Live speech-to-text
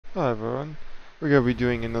Hello everyone, we're going to be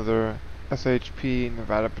doing another SHP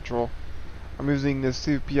Nevada patrol. I'm using this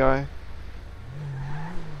CPI.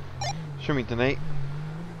 Show me tonight.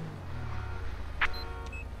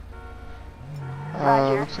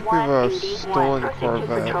 Looks like we have a stolen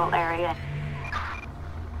Corvette. Patrol area.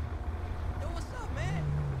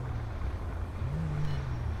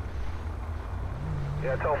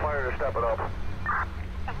 Yeah, tell fire to step it up.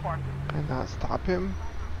 Can not stop him?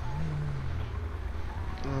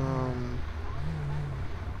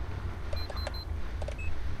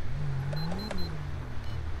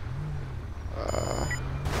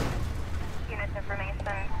 Units information.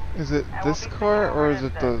 Is it this car or is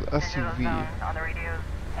it the SUV? On the radios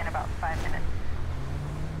in about 5 minutes.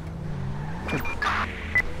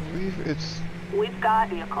 I believe it's... We've got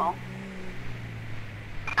vehicle.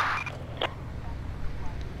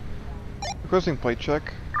 Requesting plate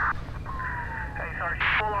check. Hey, Sergeant,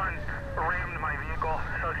 full on rammed my vehicle,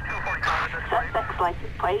 so it's 245 at this point. Suspect's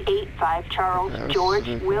license plate 85 Charles Okay, George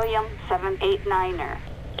vehicle. William 789er.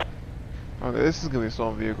 Okay, this is going to be a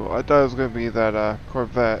stolen vehicle. I thought it was going to be that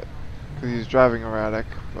Corvette, because he's driving erratic,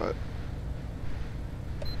 but...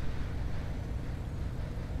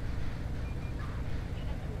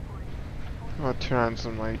 I'll turn on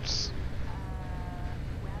some lights.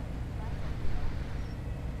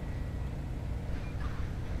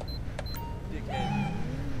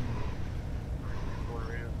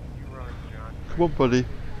 Come on, buddy.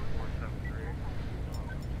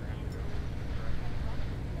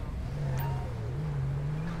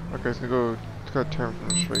 Okay, it's gonna turn from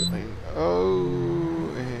the straight lane.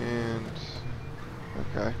 Oh, and...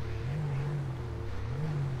 Okay.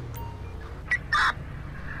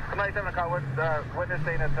 Somebody's in the car with witness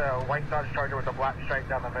saying it's a white Dodge Charger with a black stripe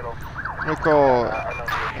down the middle. I call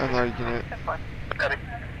another unit.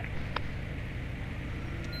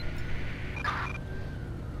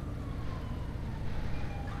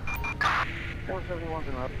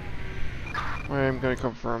 I'm gonna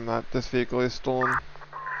confirm that this vehicle is stolen.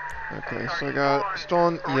 Okay, so I got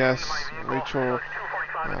stolen, yes, Rachel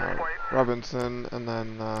Robinson, and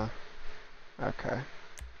then, okay.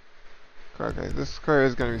 Okay, this car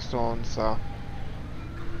is gonna be stolen, so.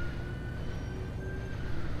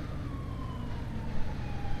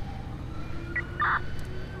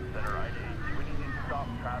 Center ID. We need to stop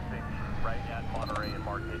traffic right at Monterey and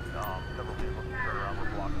Market. Several vehicles turn around.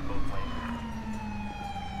 We're blocking both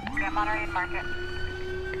lanes. Yeah, Monterey and Market.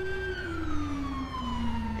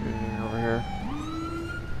 Getting over here.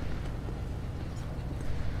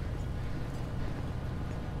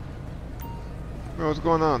 Oh, what's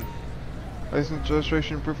going on? License,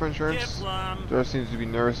 registration, proof of insurance? Dara seems to be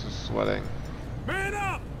nervous and sweating. Man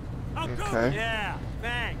up! Okay. Yeah,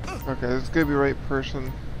 thanks. Okay, this is gonna be the right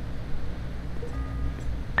person.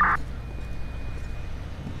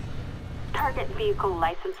 Target vehicle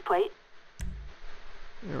license plate.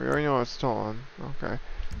 Yeah, we already know it's stolen. Okay.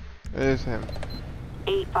 It is him.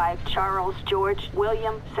 85 Charles George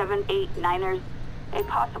William 789er. A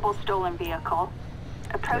possible stolen vehicle.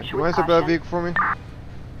 Approach You with want to step that caution. vehicle for me?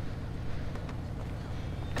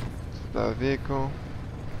 That vehicle.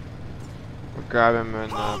 We'll grab him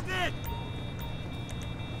and Hold it!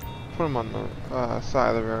 put him on the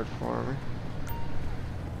side of the road for me.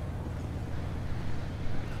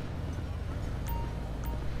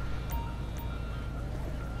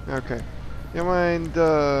 Okay. You mind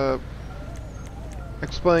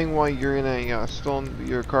explaining why you're in a stolen?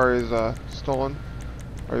 Your car is stolen,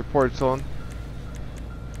 or reported stolen.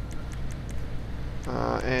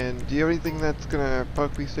 And do you have anything that's gonna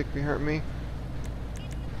poke me, stick me, hurt me?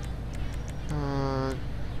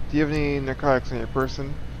 Do you have any narcotics on your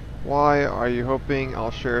person? Why are you hoping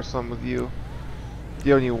I'll share some with you? Do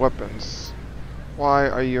you have any weapons? Why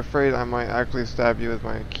are you afraid I might actually stab you with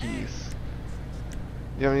my keys?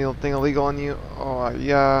 Do you have anything illegal on you? Oh,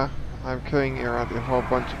 yeah. I'm carrying around a whole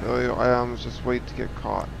bunch of illegal items. Just wait to get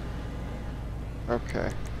caught.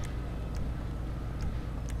 Okay.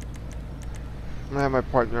 I'm gonna have my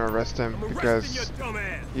partner arrest him because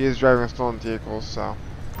he is driving a stolen vehicle, so.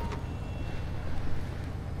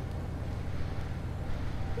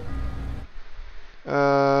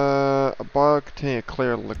 A bottle containing a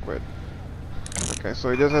clear liquid. Okay,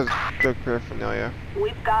 so he does have drug paraphernalia.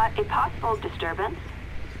 We've got a possible disturbance.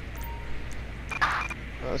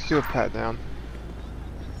 Let's do a pat down.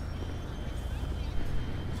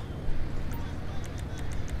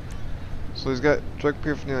 So he's got drug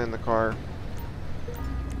paraphernalia in the car.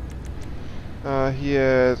 He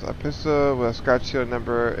has a pistol with a scratch seal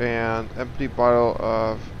number and empty bottle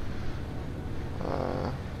of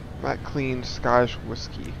Matt Clean Scottish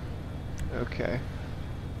whiskey. Okay.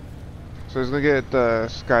 So he's gonna get the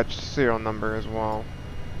scratch serial number as well.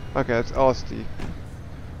 Okay, it's LSD.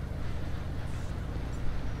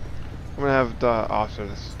 I'm gonna have the officer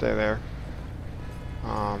stay there.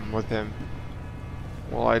 With him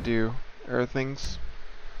while I do air things.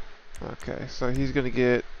 Okay, so he's gonna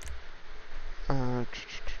get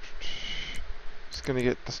he's gonna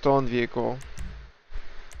get the stolen vehicle.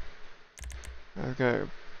 Okay,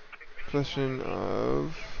 possession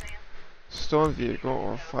of stolen vehicle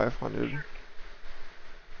or 500.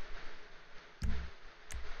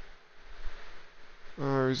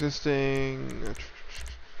 Resisting.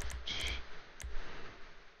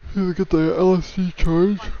 Look at the LSD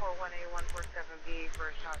charge.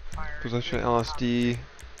 Possession LSD.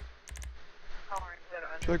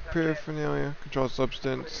 Check paraphernalia. Controlled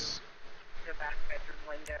substance.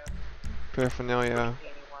 Paraphernalia.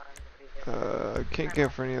 Can't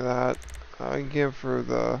get for any of that. I can get for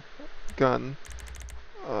the gun.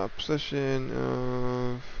 Possession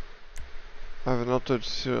of. I have an altered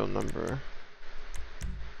serial number.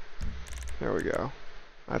 There we go.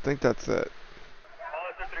 I think that's it.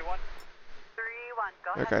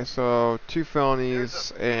 Okay, so 2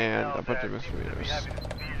 felonies and a bunch of misdemeanors.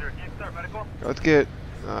 Let's get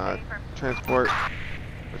transport,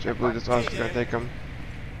 which I believe this officer's gonna take him.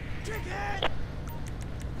 There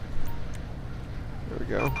we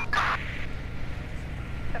go.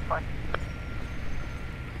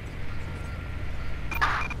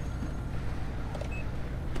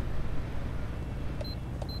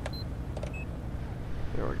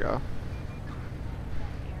 There we go.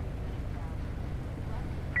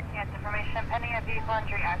 Yes, information pending a vehicle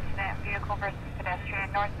injury accident, vehicle versus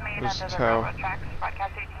pedestrian, North Main There's under the tow. railroad tracks,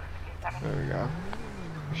 broadcast 1867. There we go.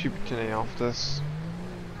 We should be turning off this.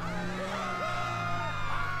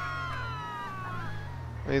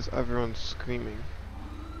 Why is everyone screaming?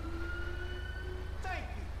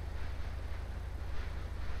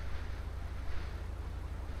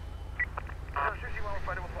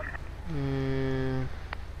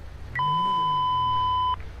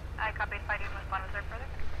 I copied fighting with one. Was there further?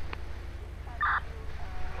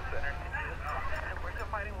 We're still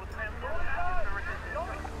fighting with him.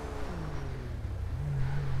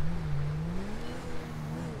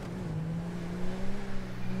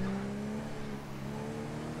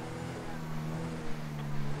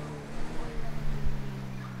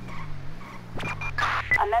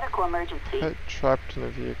 A medical emergency. Pet trapped in a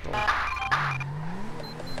vehicle.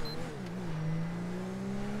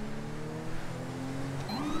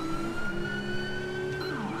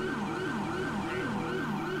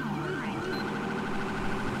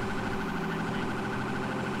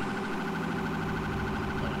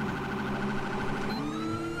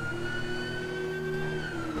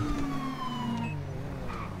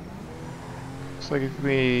 Looks like it could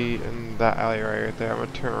be in that alley right there. I'm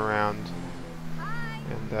gonna turn around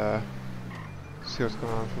and see what's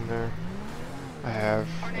going on from there. I have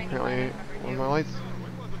apparently one of my lights.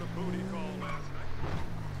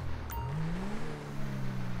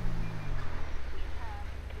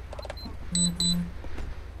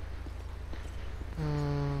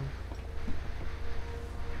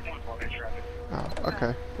 Oh,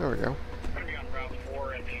 okay. There we go.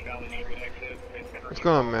 What's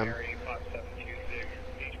going on, ma'am?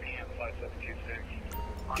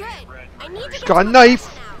 Good. I need to She's get got a to my knife!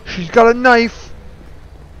 house now. She's got a knife!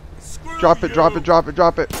 Drop it, drop it, drop it,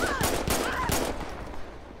 drop it!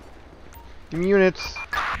 Give me units!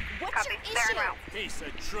 What's your issue? Piece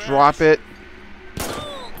of trash. Drop it!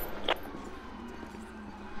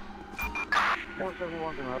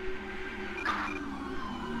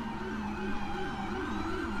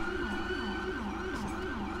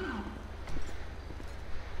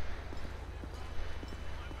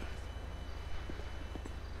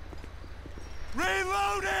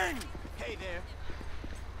 Reloading! Hey there.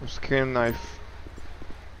 I'm just carrying a knife.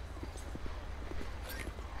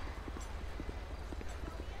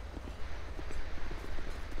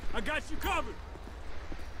 I got you covered.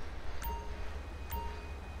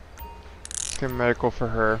 Get medical for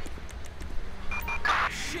her.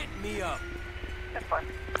 Shit me up. That's fine.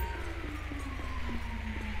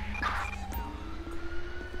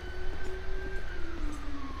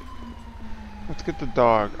 Let's get the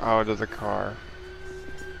dog out of the car.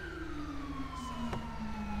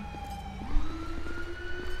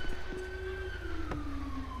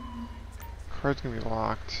 Car's gonna be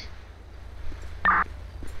locked.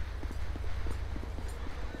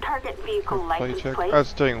 Target vehicle Plate license check. plate. Oh,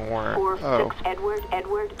 it's doing warrant. 46 Oh.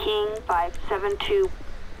 Edward King 572.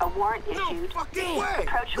 A warrant No issued. fucking way.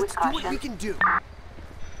 Approach with Let's do what caution. we can do.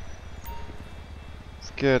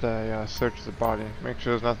 Let's get a search of the body. Make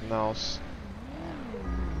sure there's nothing else.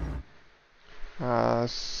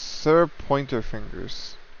 Sir Pointer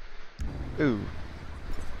Fingers. Ooh.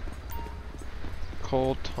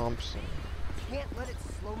 Cole Thompson. Can't let it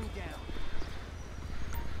slow me down.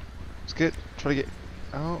 Try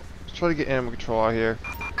to get animal control out here.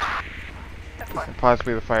 And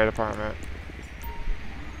possibly the fire department.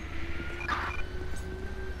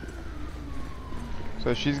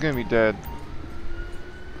 So she's gonna be dead.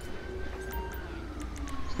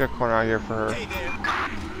 Let's get a corner out here for her. Hey there.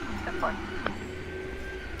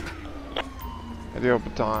 I do have a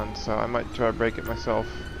baton, so I might try to break it myself.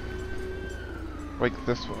 Break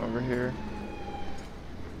this one over here.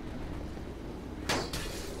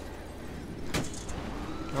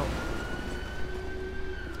 Oh.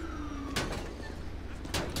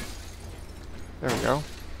 There we go.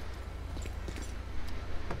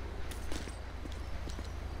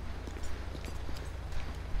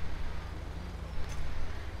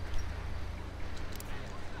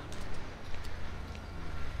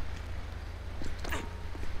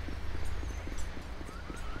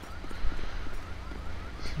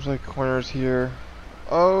 Seems like corners here.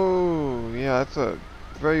 Oh, yeah, that's a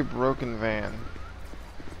very broken van.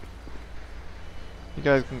 You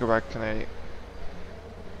guys can go back tonight.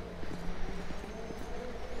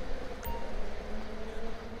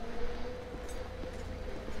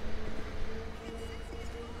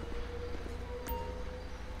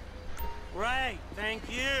 Right, thank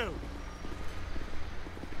you.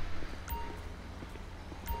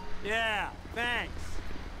 Yeah, thanks.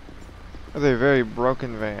 That's a very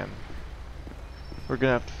broken van. We're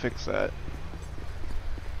gonna have to fix that.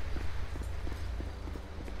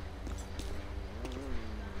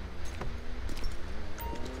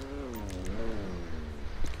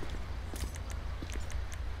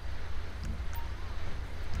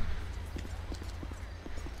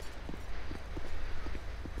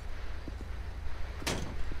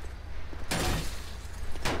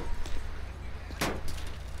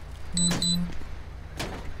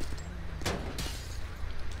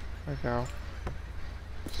 There we go.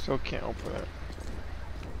 Still can't open it.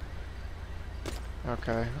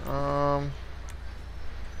 Okay,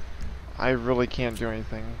 I really can't do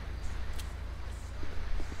anything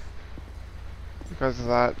because of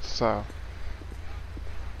that, so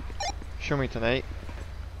show me tonight.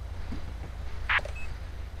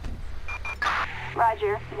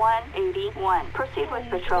 Roger, 181. Proceed with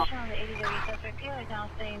patrol. On the 80 suspect here is now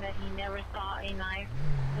saying that he never saw a knife.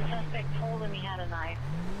 The suspect told him he had a knife.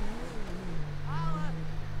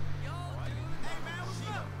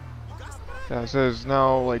 Yeah, so there's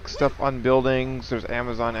now like stuff on buildings, there's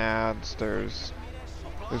Amazon ads, there's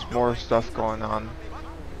more stuff going on.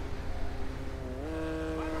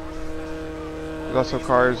 There's also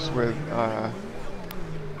cars with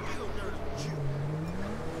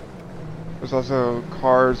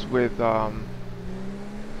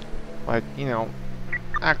like, you know,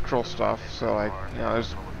 actual stuff. So like, you know,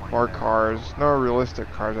 there's more cars, no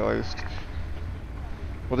realistic cars at least.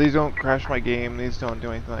 Well, these don't crash my game, these don't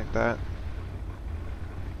do anything like that.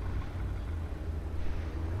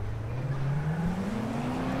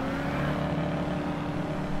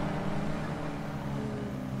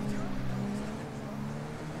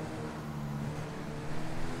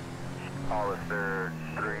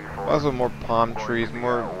 Also more palm trees,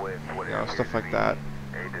 more, you know, stuff like that.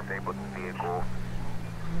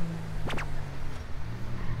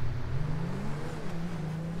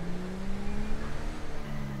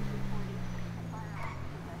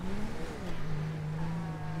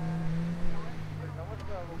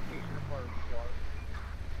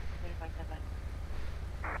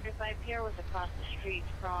 Pier was across the street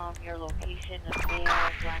from your location, a male,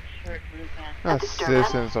 black shirt, blue pants.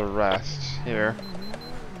 Citizen's arrest here.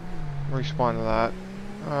 Respond to that.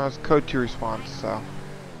 It's code 2 response, so.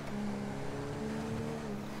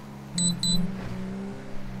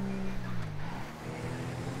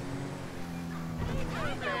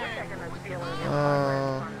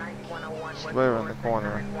 It's right around the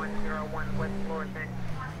corner.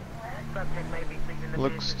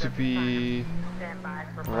 Looks to be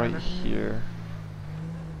right here.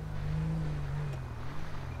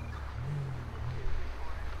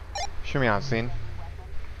 Show me on scene.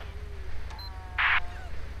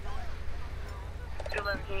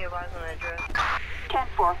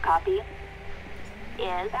 10-4, copy.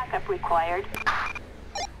 Is backup required?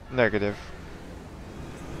 Negative.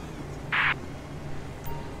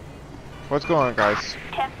 What's going on, guys?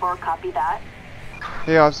 10-4, copy that.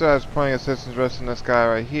 Hey officer, I was pointing a citizen's arrest on this guy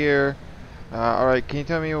right here. Alright, can you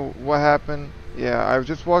tell me what happened? Yeah, I was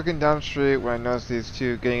just walking down the street when I noticed these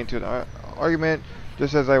two getting into an argument.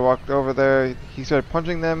 Just as I walked over there, he started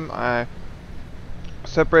punching them. I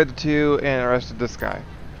separated the two and arrested this guy.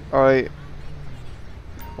 Alright,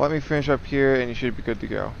 let me finish up here and you should be good to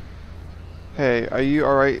go. Hey, are you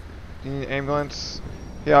alright? Do you need an ambulance?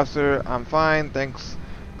 Hey officer, I'm fine, thanks.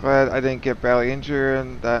 Glad I didn't get badly injured,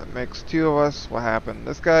 and that makes two of us. What happened?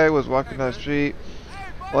 This guy was walking down the street,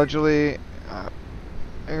 allegedly,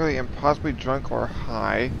 impossibly drunk or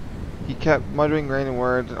high. He kept muttering random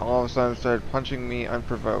words and all of a sudden started punching me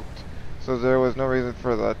unprovoked. So there was no reason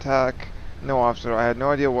for the attack. No, officer, I had no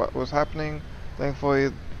idea what was happening.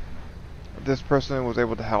 Thankfully, this person was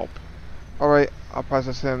able to help. Alright, I'll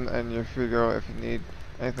process him and you're free to go if you need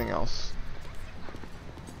anything else.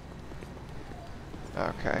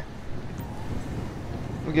 Okay.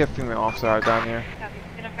 We get a female officer out down here. Copy.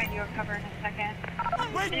 Gonna find you a cover in a second.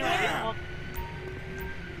 Wait Anyone there! able?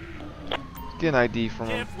 Get an ID from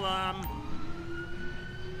him. Tiflum.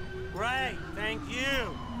 Great, thank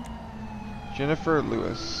you. Jennifer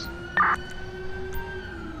Lewis.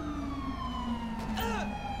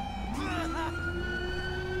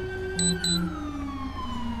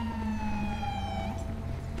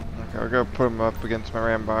 Okay, we're gonna put him up against my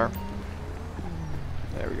ram bar.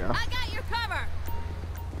 There we go. I got your cover.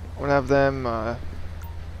 I'm gonna have them,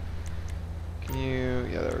 can you,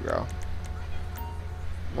 yeah, there we go.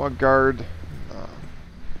 One guard,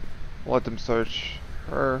 we'll let them search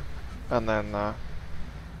her, and then,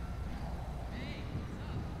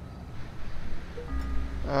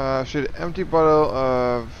 should empty bottle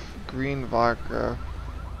of green vodka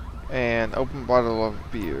and open bottle of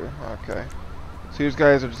beer. Okay. So these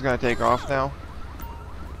guys are just gonna take off now.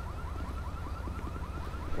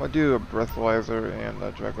 We'll do a breathalyzer and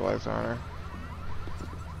a tranquilizer on her.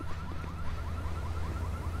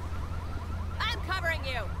 I'm covering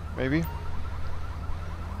you. Maybe?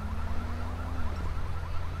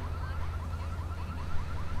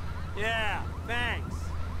 Yeah, thanks.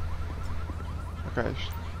 Okay.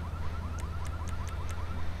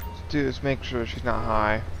 Let's do this, make sure she's not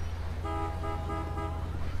high.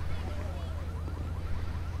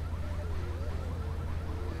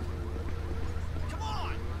 Come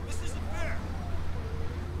on, this isn't fair.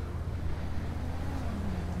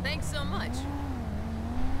 Thanks so much.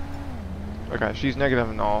 Okay, she's negative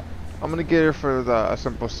and all. I'm gonna get her for the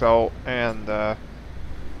simple assault, and I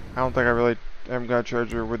don't think I really am gonna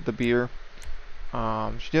charge her with the beer.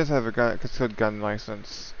 She does have a concealed gun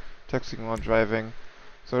license, texting while driving,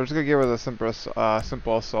 so we're just gonna give her the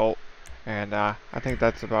simple assault, and I think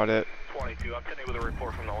that's about it. 22, I'm sending with a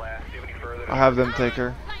report from the last. Do you have any further? I'll have them take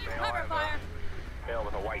her. Got your cover fire. Male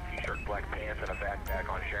with a white t-shirt, black pants, and a backpack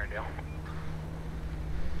on Sharondale.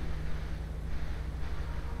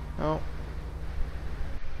 Oh.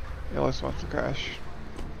 Ellis wants to crash.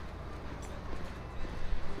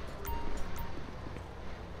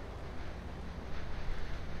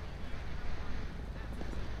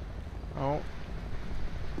 Oh.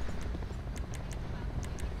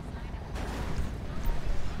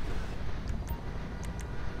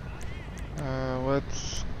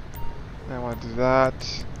 Let's. I want to do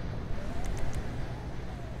that.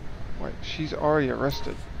 Wait, she's already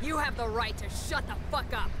arrested. You have the right to shut the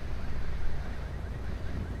fuck up.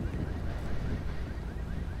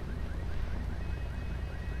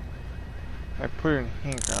 I put her in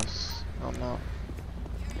handcuffs. Oh no.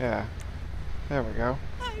 Yeah. There we go.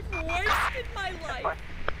 I've wasted my life.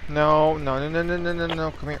 No, no, no, no, no, no, no,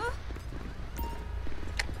 no. Come here.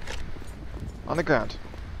 On the ground.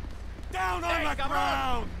 Down on the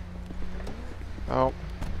ground! Oh.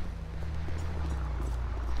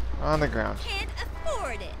 On the ground. Can't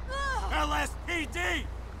afford it. LSPD!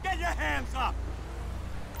 Get your hands up!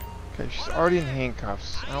 Okay, she's already in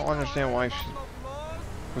handcuffs. I don't understand why she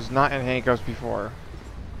was not in handcuffs before.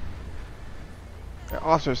 Yeah,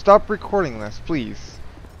 officer, stop recording this, please.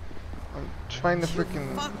 I'm trying to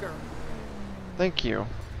freaking... Thank you.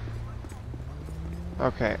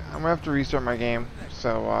 Okay, I'm gonna have to restart my game,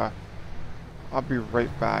 so I'll be right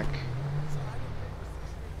back.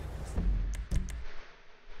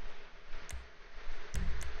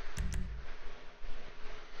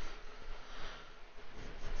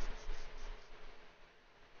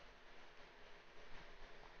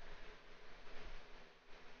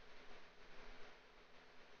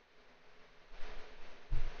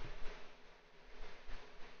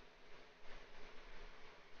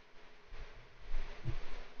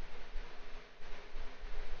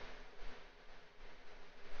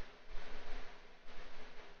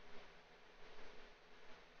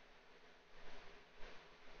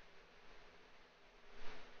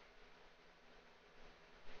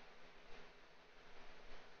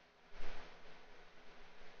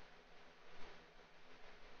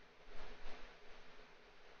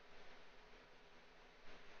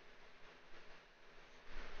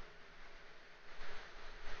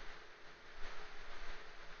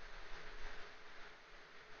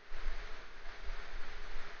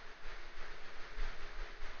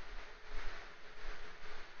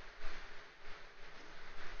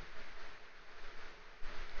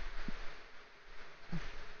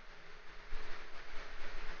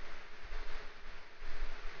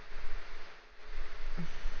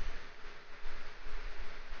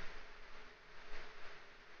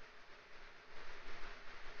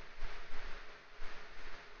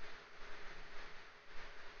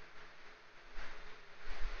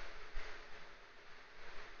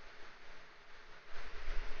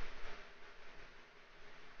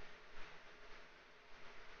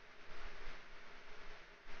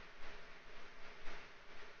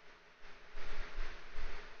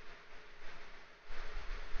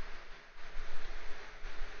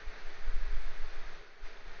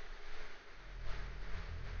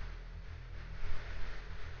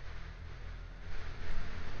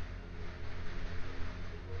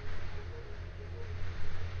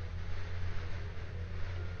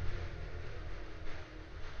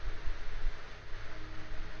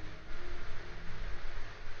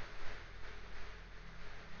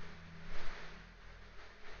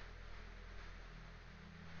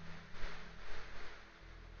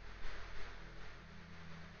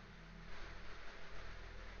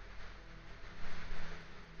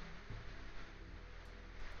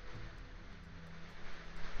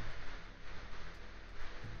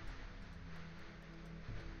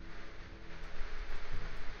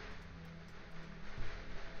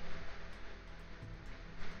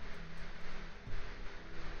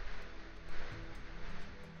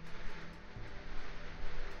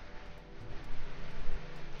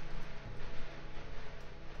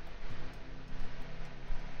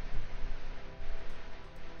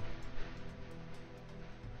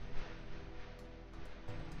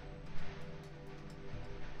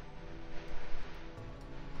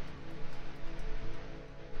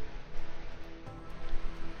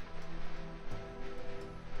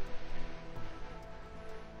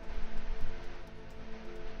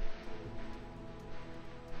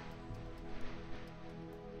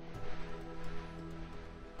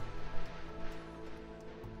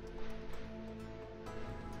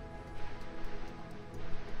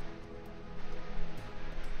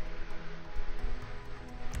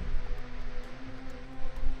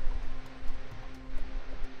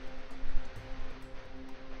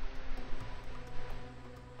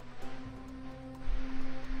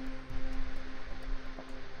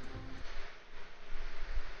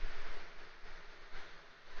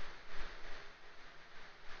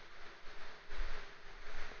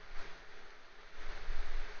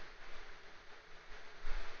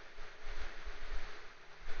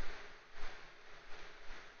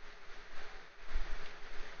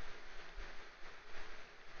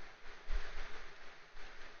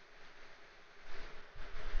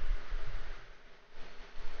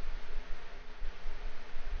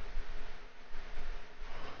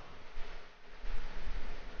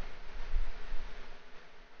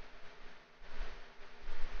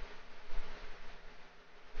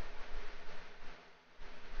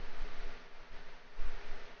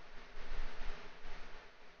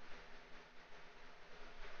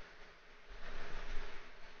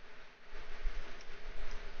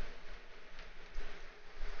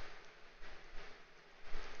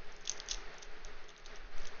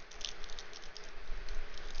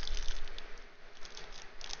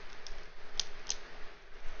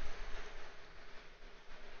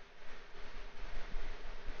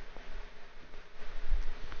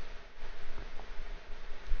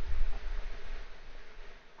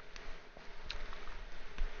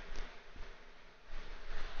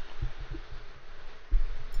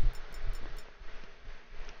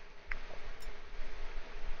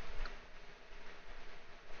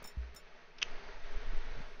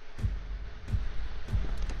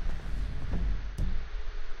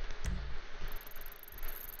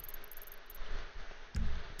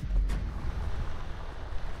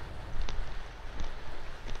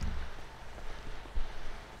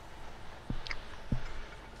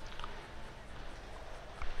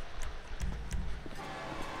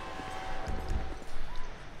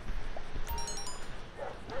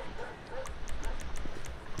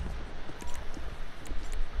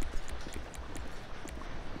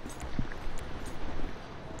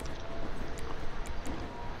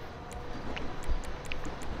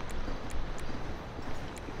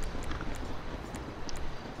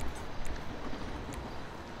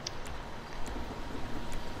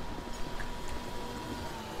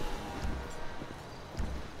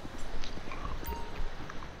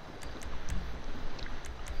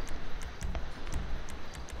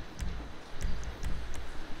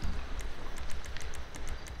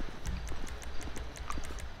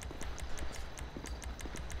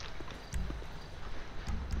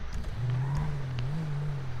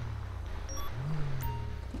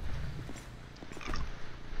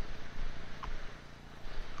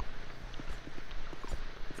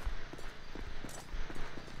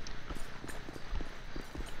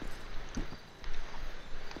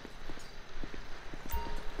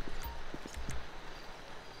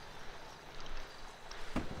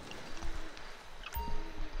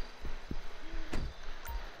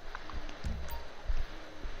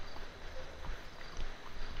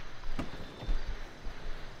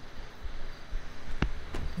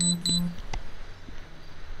 Officer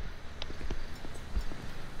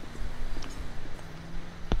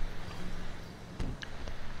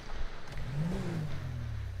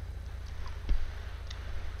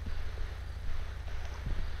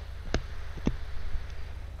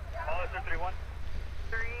 3-1.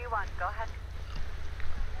 3-1, go ahead.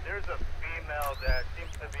 There's a female that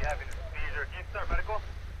seems to be having a seizure. Can you start medical?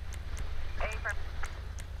 Affirm.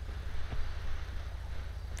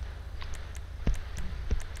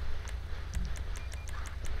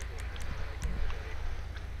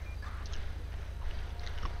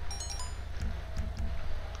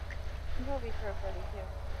 Will be for 42.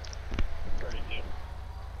 32.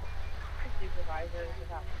 Supervisor is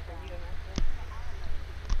about for you to answer.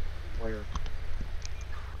 Where?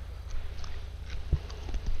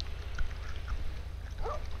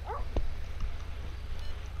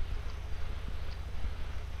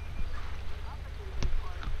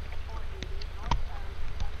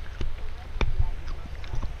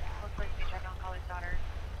 Looks like we checked on Collie's daughter.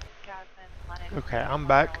 Jasmine, Lennox. Okay, I'm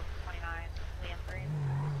back. 29, Liam 3.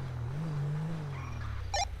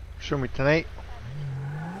 Show me tonight.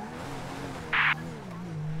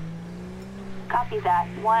 Copy that.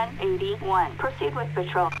 181. Proceed with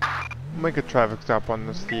patrol. Make a traffic stop on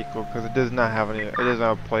this vehicle because it does not have any. It doesn't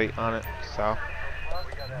have a plate on it. So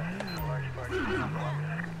We got a large party.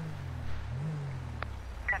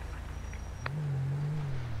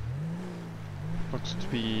 looks to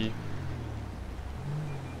be.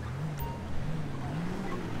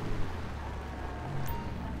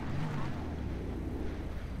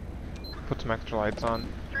 Put some extra lights on.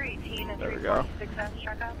 318 and There we go. 346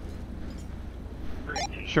 check out.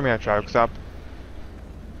 Show me a traffic stop.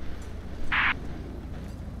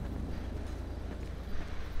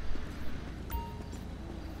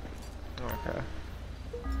 Okay.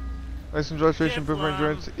 License registration proof of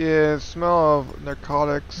endurance is smell of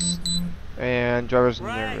narcotics and driver's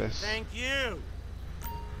Right, nervous. thank you.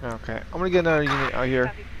 Okay, I'm gonna get another unit out here.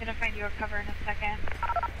 Copy. Gonna find you a cover in a second.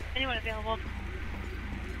 Anyone available?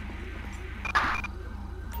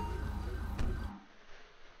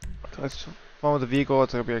 So let's follow the vehicle.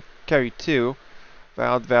 It's gonna be a carry 2.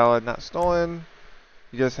 Valid, not stolen.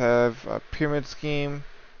 You just have a pyramid scheme.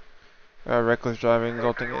 Reckless driving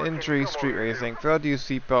resulting in injury, street racing, fail to use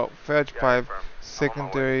seatbelt, fail to drive,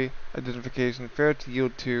 secondary identification, fail to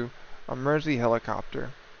yield to emergency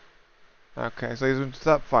helicopter. Okay, so he's been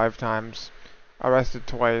stopped 5 times, arrested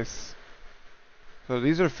twice. So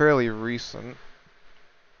these are fairly recent.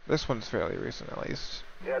 This one's fairly recent at least.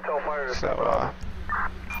 Yeah, tell fire to So, up.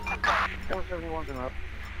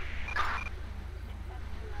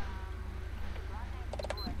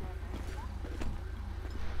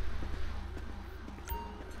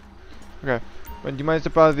 okay. Do you mind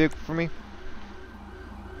step out of the vehicle for me?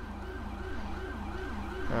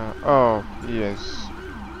 Oh, he is.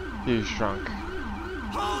 He's drunk.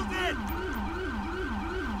 Hold it!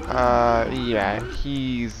 Yeah,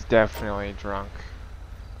 he's definitely drunk.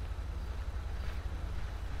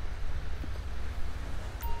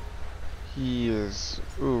 He is.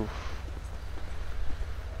 Oof.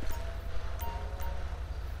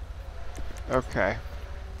 Okay.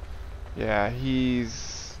 Yeah,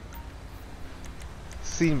 he's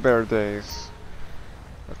seen better days.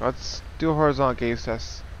 Look, let's do a horizontal gaze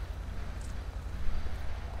test.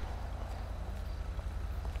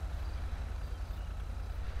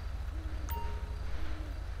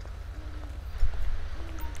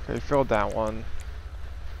 Okay, failed that one.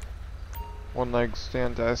 One leg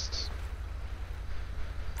stand test.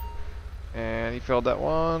 And he failed that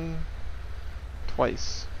one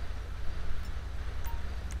twice.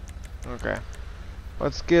 Okay.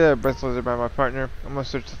 Let's get a breathalyzer by my partner. I'm gonna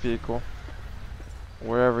search the vehicle.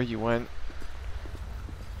 Wherever he went.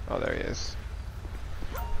 Oh, there he is.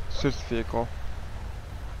 Search the vehicle.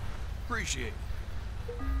 Appreciate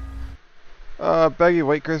Baggy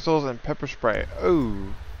white crystals and pepper spray.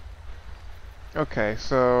 Oh. Okay,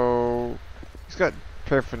 so he's got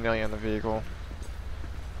paraphernalia in the vehicle.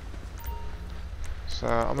 So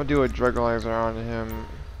I'm gonna do a drug analyzer on him.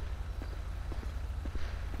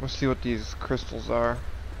 Let's see what these crystals are.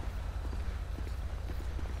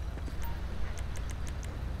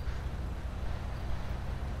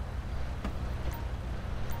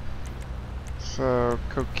 So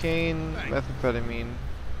cocaine, methamphetamine.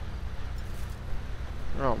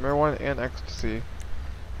 Oh, marijuana and ecstasy.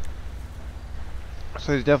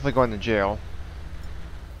 So he's definitely going to jail.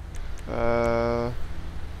 It's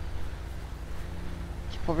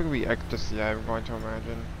probably gonna be ecstasy, I'm going to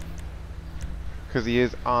imagine. Because he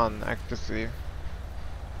is on ecstasy.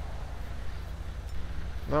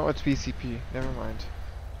 No, it's PCP. Never mind.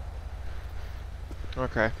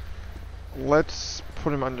 Okay. Let's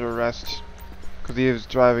put him under arrest because he is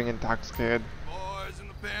driving intoxicated. Boys in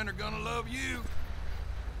the pen are gonna love you.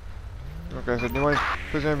 Okay, so do you want to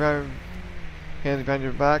put your hands behind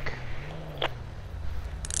your back?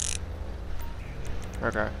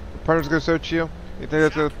 Okay. The partner's gonna search you. You think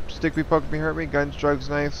that's gonna stick me, poke me, hurt me? Guns, drugs,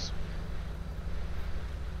 knives?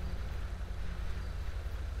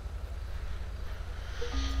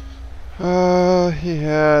 He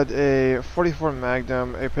had a 44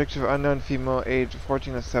 Magnum, a picture of unknown female, age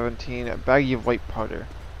 14 to 17, a baggie of white powder.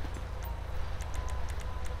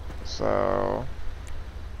 So,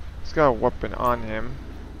 he's got a weapon on him.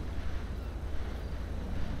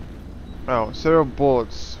 Oh, several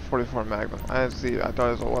bullets, 44 Magnum. I didn't see, I thought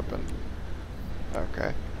it was a weapon.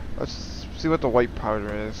 Okay, let's see what the white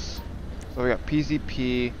powder is. So we got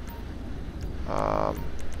PCP,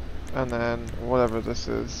 and then whatever this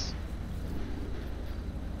is.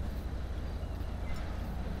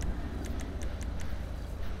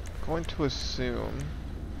 Going to assume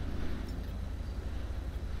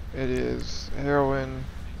it is heroin,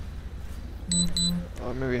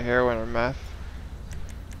 maybe heroin or meth,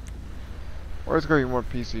 or it's going to be more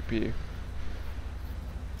PCP.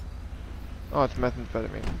 Oh, it's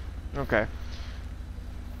methamphetamine. Okay,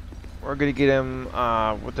 we're gonna get him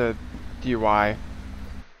with the DUI.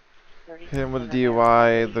 Hit him with the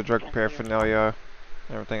DUI, the drug paraphernalia,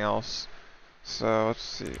 and everything else. So let's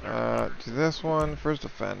see. Do this one, first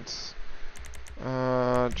offense.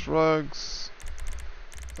 Drugs,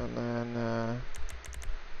 and then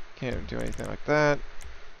can't do anything like that.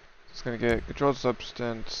 Just gonna get controlled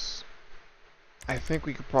substance. I think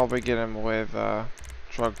we could probably get him with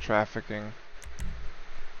drug trafficking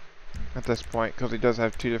at this point because he does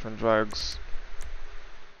have 2 different drugs.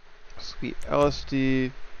 Sweet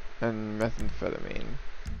LSD and methamphetamine,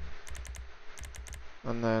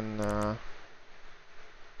 and then.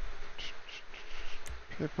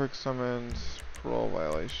 Paperwork summons, parole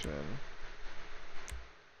violation,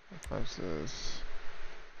 offenses,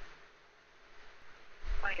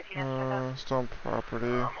 stolen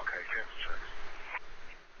property.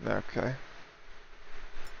 Okay.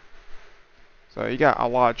 So you got a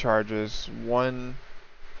lot of charges. 1,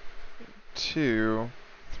 2,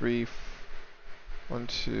 3, 1,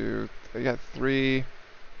 2. You got 3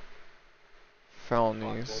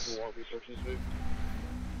 felonies.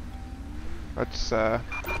 Let's the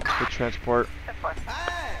transport.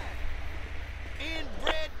 Hi!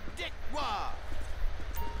 Inbred dickwad.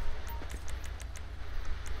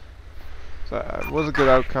 So it was a good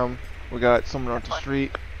outcome. We got someone off the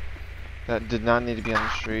street that did not need to be on the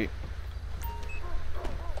street.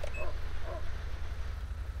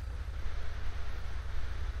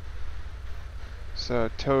 So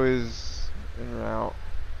tow is en route.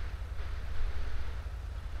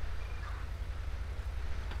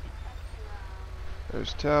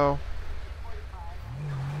 There's tow.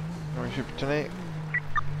 Are we shooting tonight?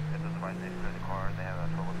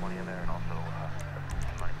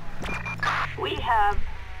 We have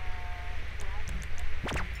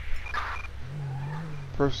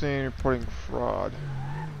Person reporting fraud.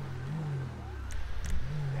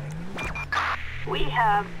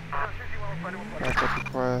 Backup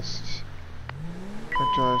request.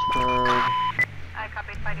 Johannesburg. I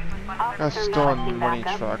copied fighting with one. Got a stolen money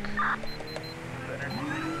truck.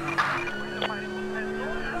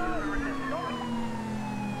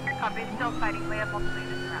 Copy, still fighting. We have multiple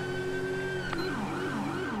units around.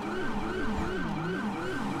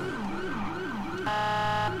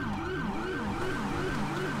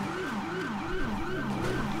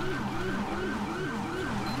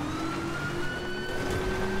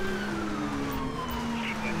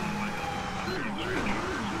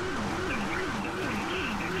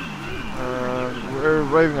 We're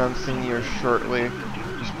arriving on scene here shortly.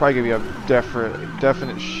 There's probably gonna be a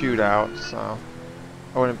definite shootout, so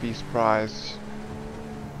I wouldn't be surprised.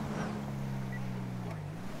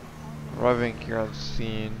 Arriving here on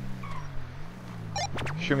scene.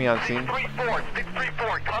 Shoot me on scene.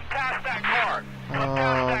 634, come past that car. Come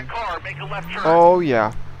past that car, make a left turn. Oh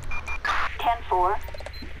yeah. 10-4.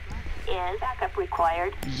 Is backup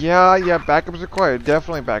required? Yeah, backups required.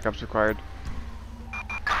 Definitely backups required.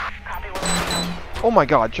 Oh my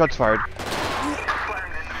god, shots fired. Suspect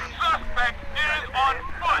is on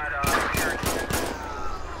foot.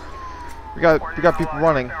 We got people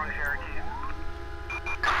running.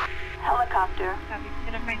 Helicopter. Copy,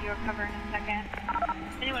 gonna find you a cover in a second.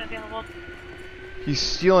 Anyone available? He's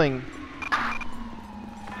stealing.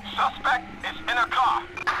 Suspect is in a car.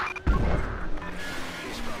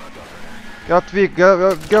 Get off the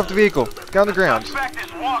vehicle. Get off the vehicle. Get on the ground. Suspect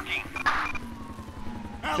is walking.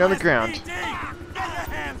 Get on the ground. LSPD, get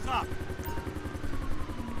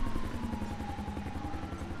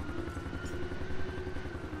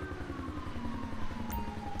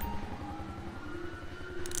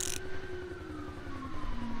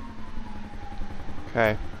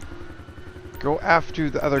Okay. Go after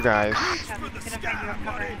the other guys. Copy. Gonna find you a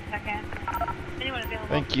cover in a second. Anyone available?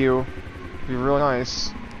 Thank you. Be real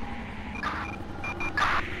nice.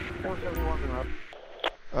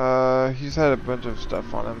 He's had a bunch of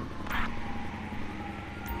stuff on him.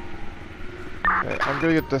 Okay, I'm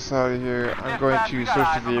gonna get this out of here. I'm going to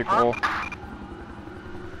search the vehicle.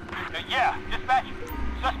 Yeah, dispatch.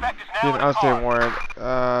 Suspect is Get now an in a out-of-state car.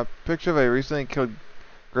 warrant. Picture of a recently killed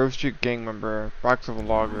Grove Street gang member. Box of a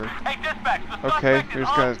logger. Hey, dispatch, the Okay, suspect is here's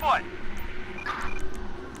on guys. foot.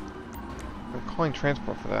 I'm calling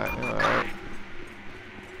transport for that. You know, right?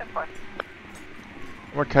 Support.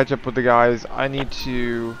 I'm gonna catch up with the guys. I need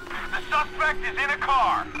to. The suspect is in a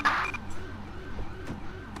car.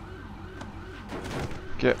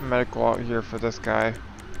 Get medical out here for this guy.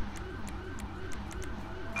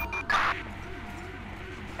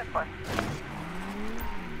 Support.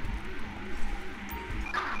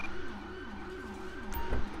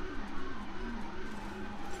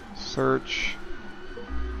 Search.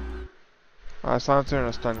 Silencer and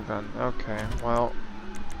a stun gun. Okay, well.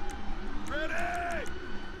 Ready!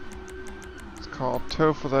 Let's call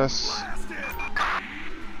tow for this. Blast it!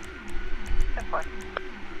 Support.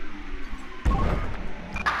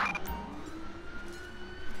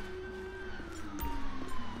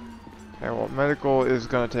 Okay, well, medical is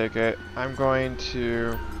gonna take it. I'm going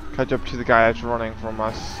to catch up to the guy that's running from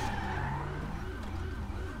us.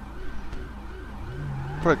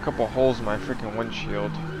 Put a couple holes in my freaking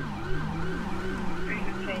windshield.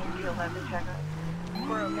 Reason change, you'll have to check out.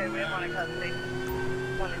 We're okay, we have one in custody.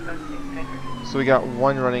 One in custody. So we got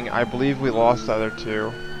one running. I believe we lost the other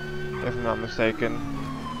two, if I'm not mistaken.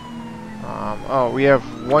 Oh, we have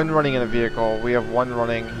one running in a vehicle. We have one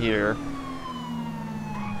running here.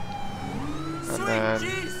 And then,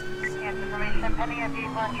 Information pending a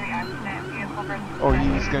vehicle injury accident. Vehicle versus oh,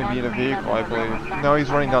 he's going to be in a vehicle, I believe. No,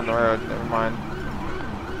 he's running down the road. Never mind.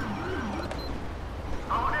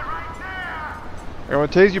 I'm gonna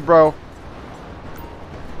tase you, bro.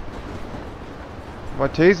 I'm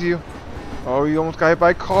gonna tase you. Oh, you almost got hit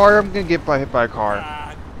by a car. I'm gonna get hit by a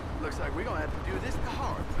car. Looks like we're gonna have to do this the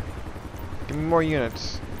hard way. Give me more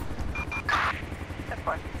units.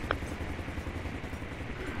 Support.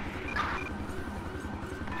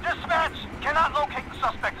 Dispatch, cannot locate the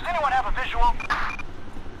suspect. Does anyone have a visual?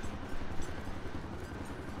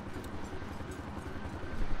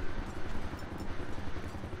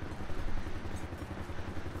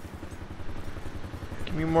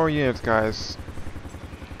 Give me more units, guys.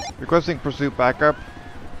 Requesting pursuit backup.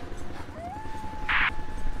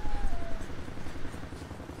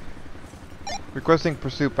 Requesting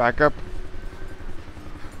pursuit backup.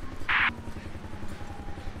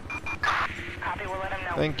 Copy, we'll let him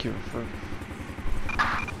know. Thank you for.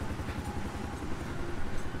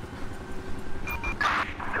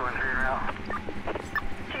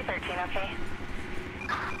 213, okay?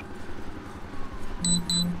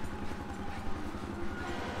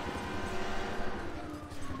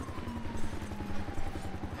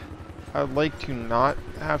 I'd like to not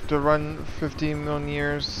have to run 15 million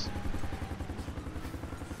years.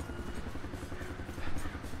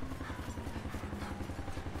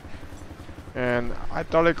 And I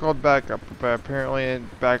thought I called backup, but apparently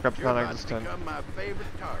backup's You're about to non-existent. become my favorite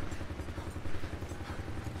target.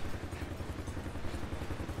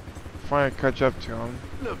 Finally catch up to him.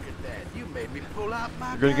 Look at that. You made me pull out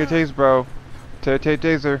my You're gonna get gun. tased, bro.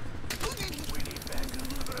 Taser. We need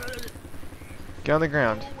backup. Get on the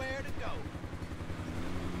ground. Nowhere to go.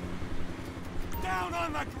 Down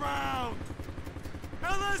on the ground!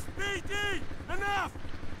 LSPD! Enough!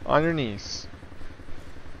 On your knees.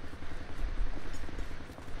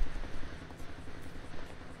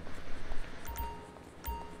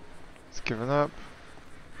 It's giving up.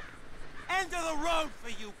 End of the road for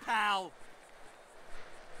you, pal!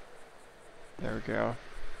 There we go.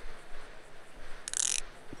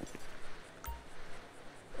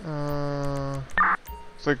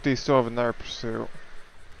 Looks like they still have another pursuit.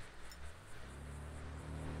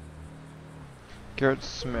 Garrett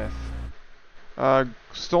Smith.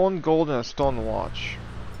 Stolen gold and a stolen watch.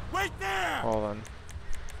 Wait there! Hold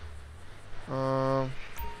on.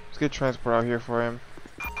 Let's get transport out here for him.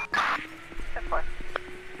 Support.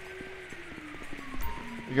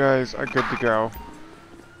 You guys are good to go.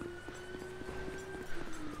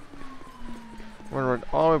 I'm gonna run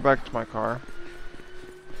all the way back to my car.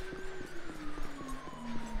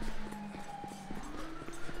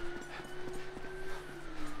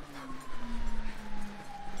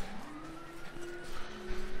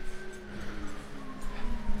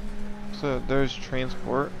 So there's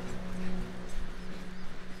transport.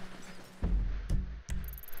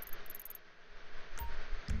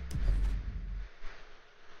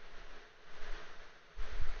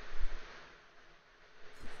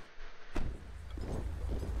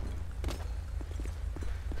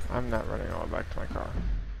 I'm not running all the way back to my car.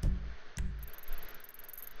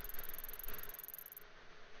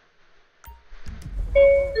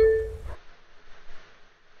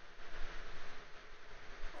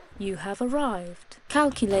 You have arrived.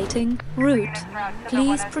 Calculating route.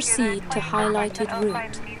 Please proceed to highlighted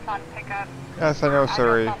route. Yes, I know,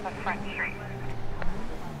 Surrey.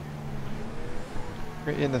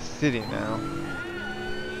 We're in the city now.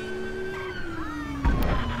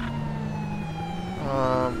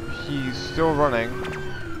 He's still running.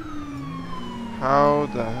 How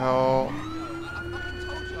the hell?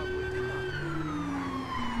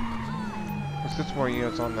 What's this more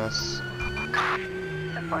units on this?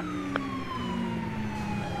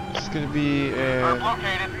 It's gonna be in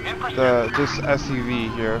this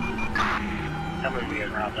SUV here. I'm moving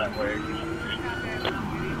around that way.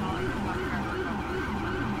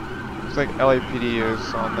 Looks like LAPD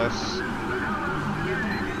is on this.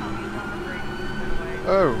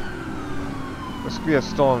 Oh, this could be a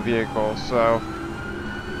stolen vehicle, so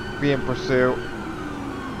be in pursuit.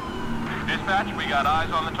 Dispatch, we got eyes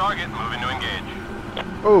on the target. Moving to engage.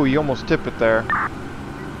 Oh, you almost tipped it there.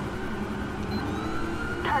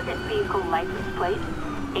 Target vehicle license plate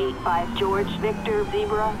 85 George Victor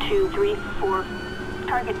Zebra 234.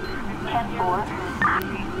 Target 10-4.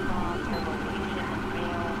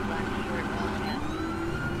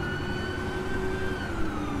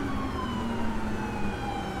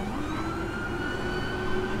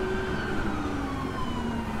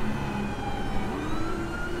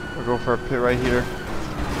 We'll go for a pit right here.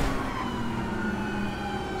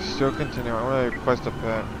 Still continuing. I'm gonna request a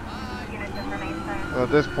pit. Well,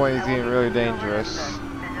 at this point, he's getting really dangerous.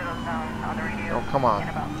 Oh, come on.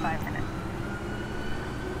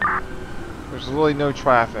 There's really no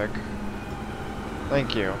traffic.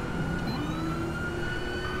 Thank you.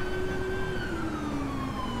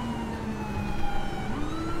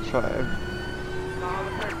 Try.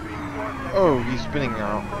 Oh, he's spinning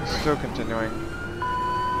now. He's still continuing.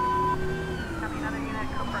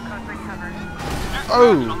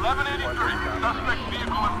 Oh! 1183. Suspect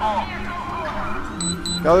vehicle involved.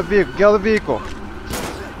 Get out of the vehicle! Get out of the vehicle!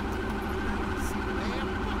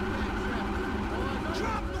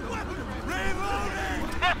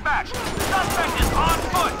 Dispatch, suspect is on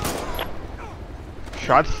foot.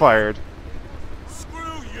 Shots fired.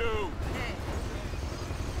 Screw you!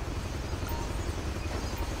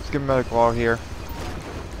 Let's get medical out here.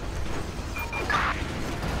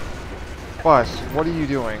 Bus, what are you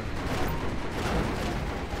doing?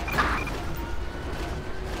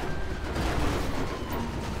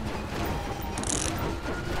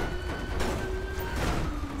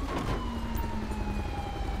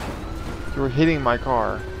 You were hitting my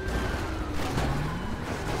car.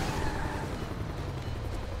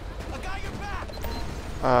 I got your back!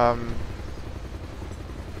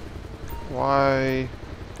 Why?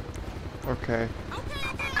 Okay.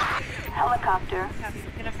 Helicopter. He's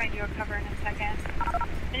gonna find you a cover in a second.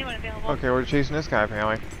 Anyone available? Okay, we're chasing this guy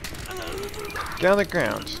apparently. Get on the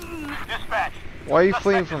ground. Dispatch. Why are you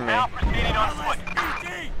fleeing from me? Now proceeding on foot.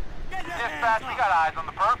 LSPD! Get your Dispatch, hands we up! got eyes on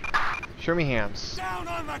the perp. Show me hands. Down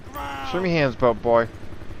on the ground! Show me hands, boat boy.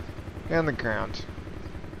 Get on the ground.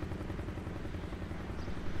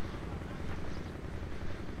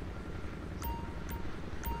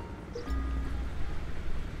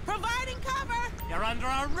 Providing cover! You're under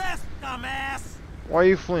arrest, dumbass! Why are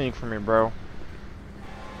you fleeing from me, bro?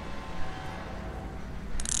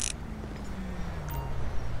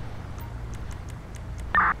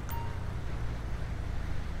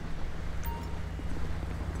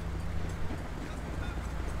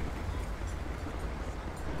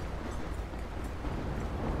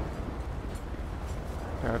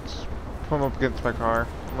 Yeah, let's put him up against my car.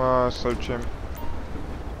 I'm gonna search him.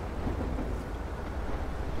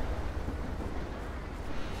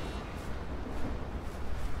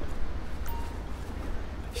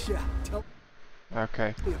 Yeah, tell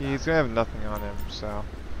Okay, he's gonna have nothing on him, so.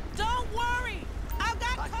 Don't worry! I've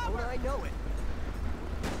got cover! I know it.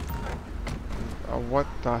 What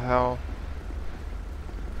the hell?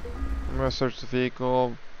 I'm gonna search the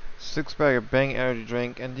vehicle. 6-bag of Bang energy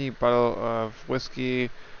drink, empty bottle of whiskey,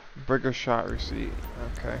 burger shot receipt.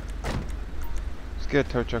 Okay. Let's get a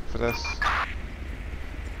tow truck for this.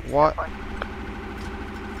 What?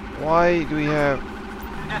 Why do we have...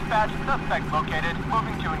 Dispatch, suspect located.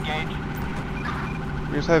 Moving to engage.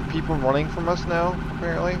 We just have people running from us now,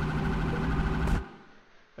 apparently?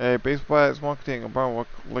 A baseball bat is one containing a bottle of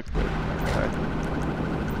liquid. Okay.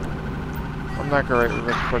 I'm not gonna write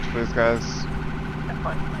reverse approach for these guys.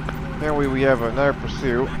 Apparently we have another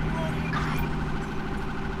pursuit.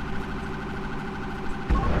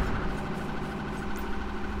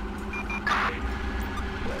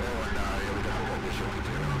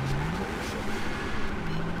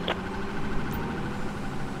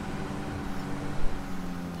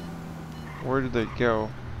 Where did they go?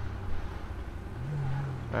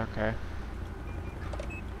 Okay.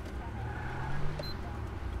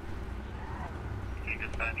 He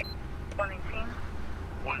dispatched. 118.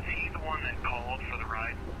 Was he the one that called for the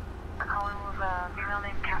ride? Calling was a female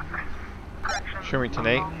named Catherine. Correction. Show me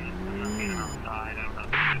tonight. He's outside. I don't know if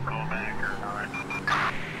he should call back or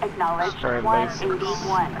not. Acknowledged Sorry,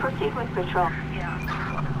 181. Proceed with patrol. Yeah.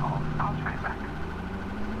 I'll try back.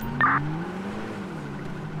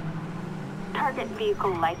 Target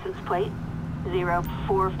vehicle license plate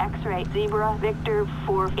 04 X-ray Zebra Victor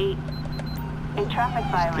 48. A traffic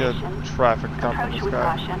Good violation. traffic dump on Approach this with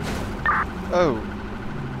guy. caution. Oh,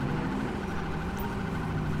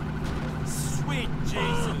 Sweet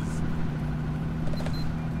Jesus.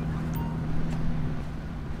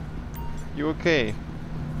 you okay?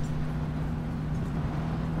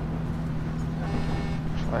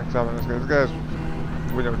 Traffic stop on this guy. This guy's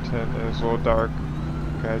window tint is a little dark.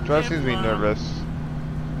 Okay, driver seems to be nervous.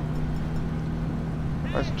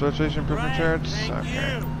 License registration improvement charge? Thank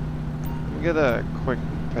Okay. you. Let me get a quick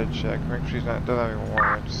ped check. Make sure she's not doesn't have any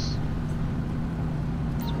warrants.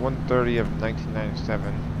 It's 1:30 of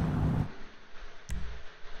 1997.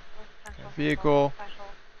 Vehicle.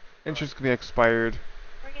 Insurance could be expired.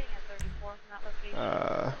 We're getting a 34 from that location.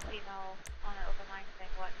 Female on an open line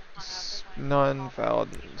saying what? And hung up. None valid.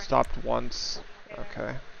 Stopped once.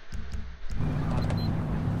 Okay.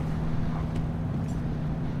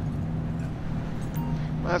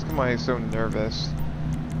 I'm asking why he's so nervous.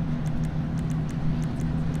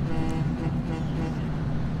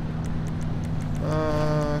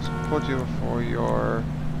 Support you for your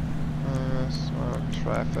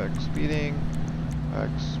traffic speeding,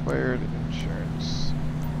 expired insurance.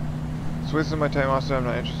 It's wasting my time. Also, I'm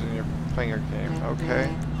not interested in your playing your game.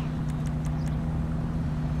 Okay.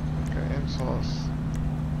 Okay, insults.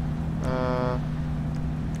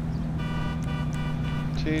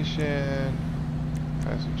 Station.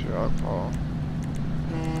 Passenger alcohol.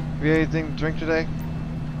 Have you had anything to drink today?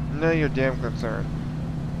 No, you're damn concerned.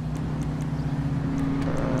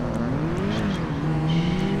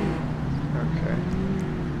 Okay.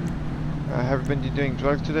 Have you been doing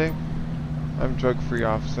drugs today? I'm drug-free,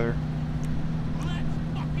 officer.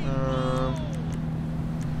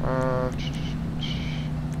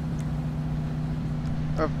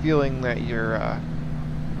 A feeling that you're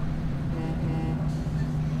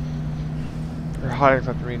hiding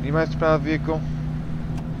something from me. Do you mind stepping out of the vehicle?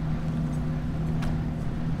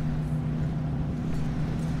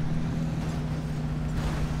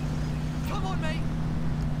 Come on, mate.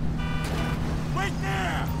 Wait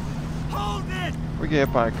there. Hold it. We get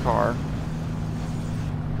hit by a car.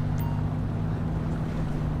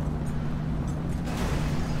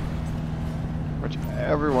 Which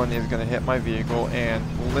everyone is gonna hit my vehicle and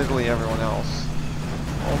literally everyone else.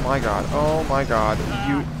 Oh my god, oh my god.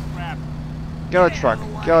 You Crap. get out of the truck,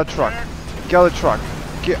 get out of the truck, get out of the truck,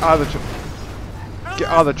 get out of the truck, get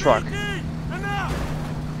out of the truck. Enough.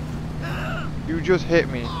 You just hit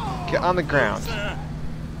me. Get on the ground. Sir.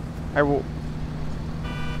 I will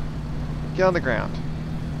get on the ground.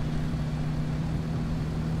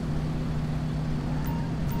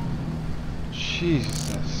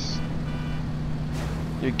 Jesus.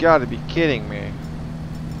 You gotta be kidding me.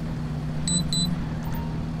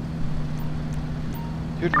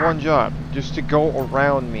 You had one job, just to go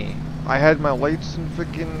around me. I had my lights and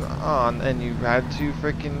freaking on, and you had to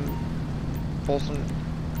freaking pull some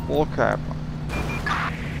bull crap.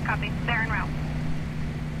 Copy. They're en route.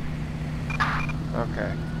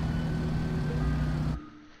 Okay.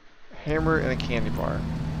 Hammer and a candy bar.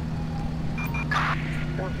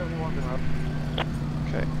 471 up.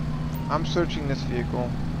 Okay. I'm searching this vehicle.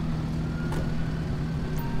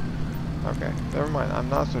 Okay, never mind. I'm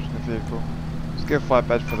not searching the vehicle. Let's get a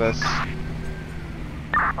flatbed for this.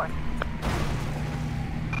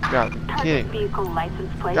 God, Target kidding. vehicle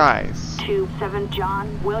license plate Guys. 27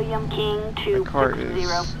 John William King The car 260.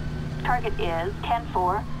 is... Target is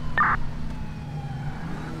 10-4.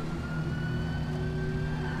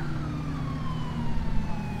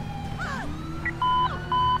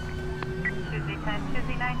 Tuesday 10,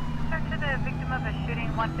 Tuesday 9. Search for the victim of a shooting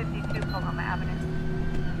 152 Paloma Avenue.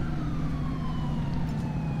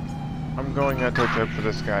 I'm going out to joke for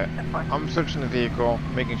this guy. I'm searching the vehicle,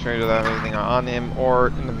 making sure he doesn't have anything on him or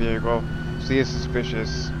in the vehicle. So he is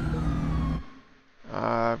suspicious.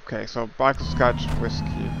 Okay, so box of Scotch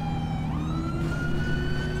whiskey.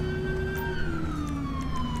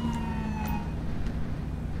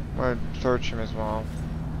 I'm gonna search him as well.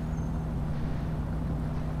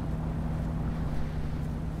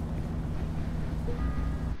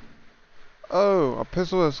 Oh, a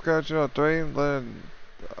pistol with Scotch out 3.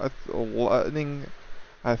 a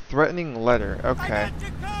threatening letter. Okay.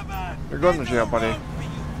 You're going to jail, buddy.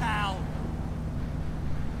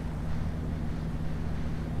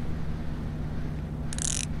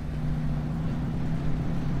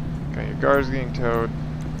 Okay, your car is getting towed.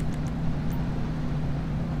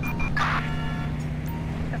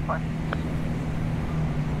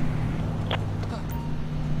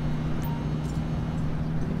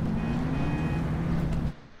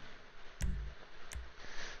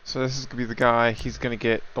 So this is gonna be the guy. He's gonna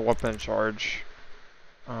get the weapon charge.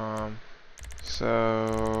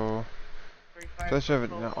 So that should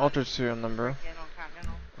have an altered serial number.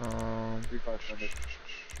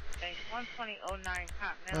 12009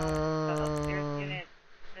 Continental. Unit.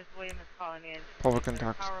 Ms. Williams is calling in. Public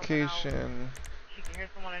intoxication. She can hear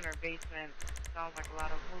someone in her basement. Sounds like a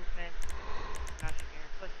lot of movement. Now she can hear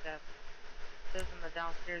footsteps. Lives in the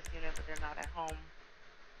downstairs unit, but they're not at home.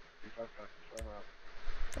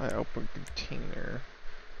 I open container.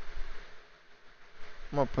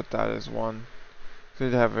 I'm gonna put that as 1.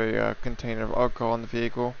 Did have a container of alcohol in the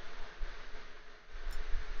vehicle.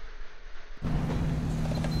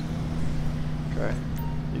 Okay,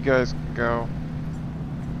 you guys can go.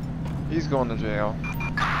 He's going to jail.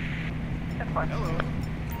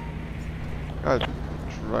 Got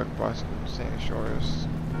drug bust in Sandy Shores.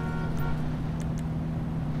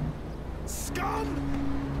 Scum!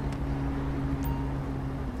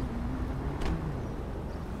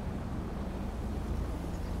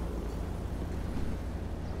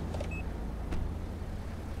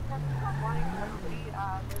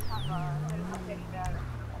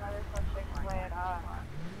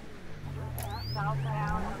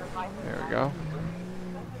 There we go.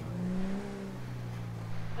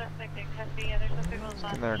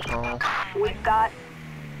 In their call. We've got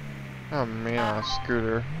Oh man, a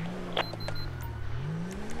scooter.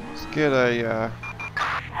 Let's get a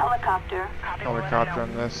helicopter. helicopter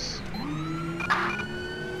on this.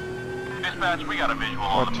 Dispatch, we got a visual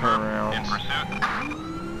on the turn perp around. in pursuit.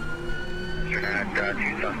 Two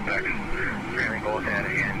suspects. Trailing both had a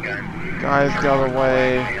handgun. Guys, get out of the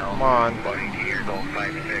way. Come on. 22 years old,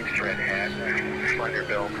 5'6", red hat, slender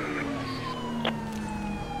build.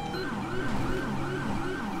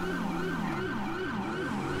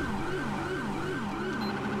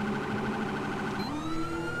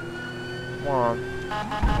 Come on.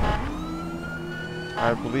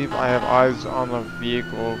 I believe I have eyes on the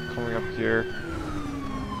vehicle coming up here.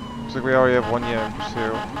 Looks like we already have 1 unit in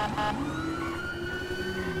pursuit.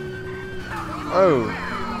 Oh!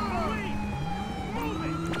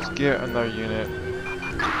 Let's get another unit.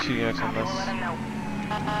 2 units on this.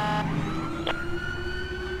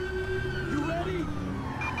 You ready?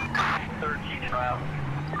 13 trial.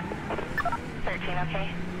 13, okay.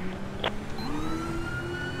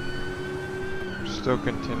 Still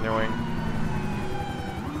continuing.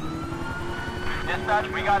 Dispatch,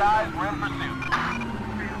 we got eyes, we're in pursuit.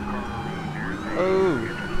 Oh!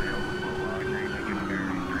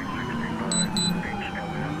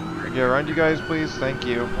 Can I get around you guys, please? Thank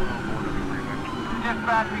you.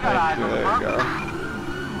 Dispatch, we got eyes Thank you. on the There you perp.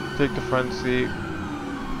 go. Take the front seat.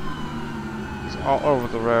 He's all over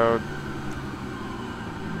the road.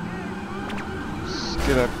 Just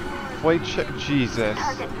get a plate check. Jesus.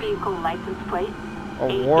 Target vehicle license plate. A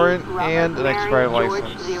warrant and an expired George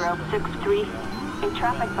license. 063. A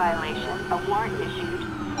traffic violation. A warrant issued.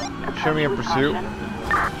 Show me in pursuit.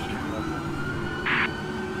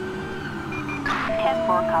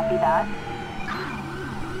 10-4, copy that.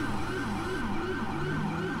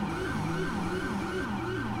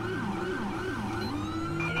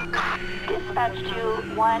 Dispatch to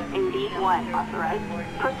 181, authorized.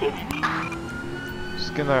 Proceed.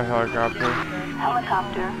 Just get another helicopter.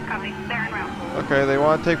 Helicopter. Copy. They're en route. Okay, they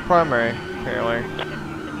want to take primary, apparently.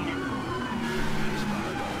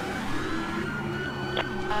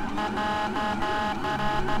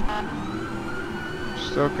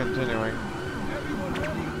 Still continuing.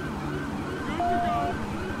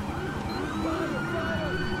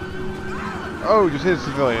 Oh, just hit a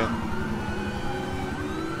civilian.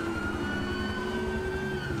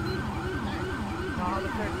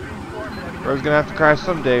 Bro's gonna have to crash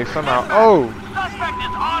someday, somehow. Oh! Suspect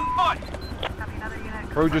is on foot!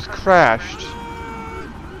 Bro just crashed.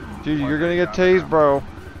 Dude, you're gonna get tased, bro.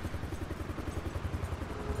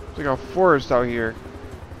 It's like a forest out here.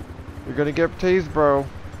 You're gonna get tased, bro.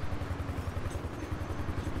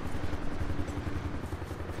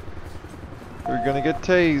 You're gonna get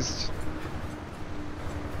tased.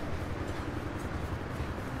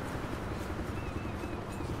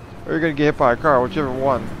 Or you're gonna get hit by a car, whichever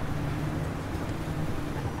one.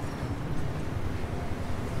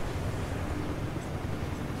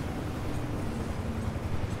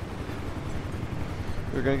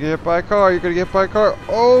 You're gonna get hit by a car. You're gonna get hit by a car.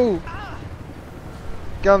 Oh!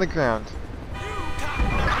 Get on the ground.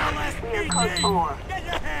 We are code 4. Get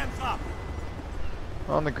your hands up!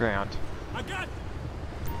 On the ground. I got...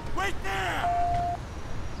 Wait there!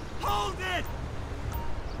 Hold it!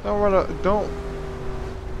 Don't run up. Don't.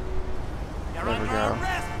 You're There we under go.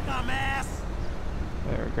 arrest, dumbass!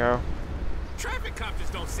 There we go. Traffic cops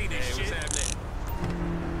just don't see this shit. What's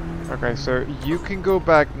happening? Okay, so you can go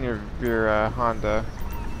back near your Honda.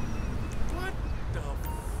 What the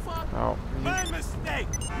fuck? Oh. My mistake!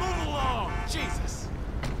 Move along! Jesus!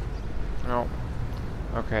 No.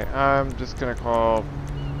 Okay, I'm just gonna call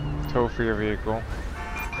tow for your vehicle.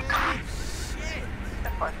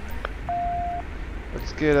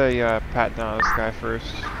 Let's get a pat down on this guy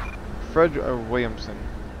first. Fred Williamson.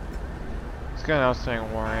 He's got an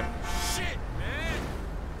outstanding warrant. Shit,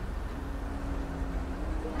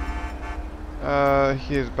 man!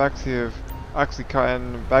 He is back to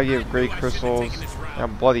Oxycontin, baggie of gray crystals, and a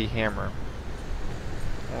bloody hammer.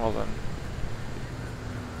 Well then.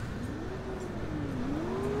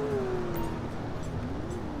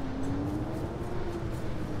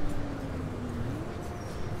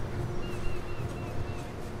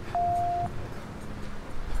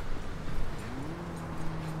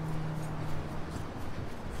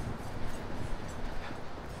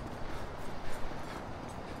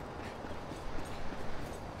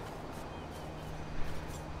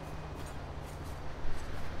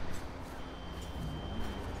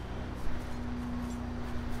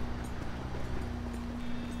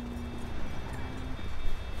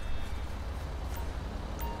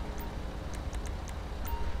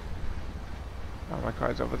 Oh, my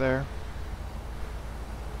car's over there.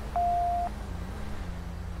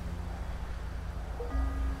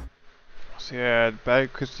 So yeah,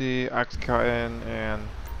 bag Christie, Oxycontin, and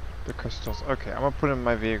the crystals. Okay, I'm gonna put it in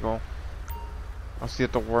my vehicle. I'll see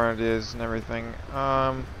what the warrant is and everything.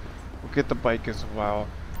 We'll get the bike as well.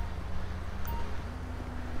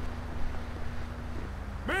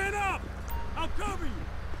 Man up! I'll cover you!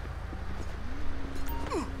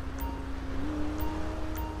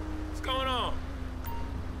 What's going on?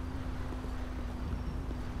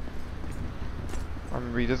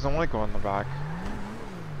 He doesn't want to go in the back.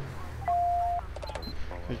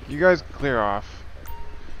 Like, you guys clear off.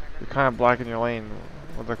 You're kind of blocking your lane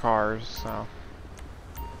with the cars, so.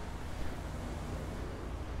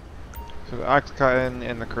 So the Oxycontin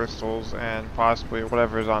and the crystals and possibly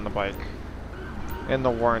whatever is on the bike. And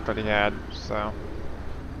the warrant that he had, so.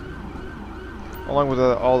 Along with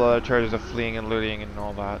all the other charges of fleeing and looting and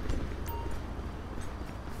all that.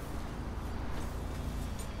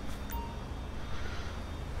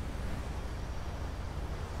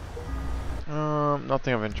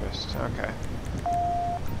 Nothing of interest. Okay.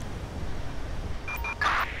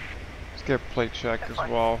 Let's get a plate check as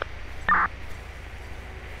well.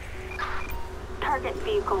 Target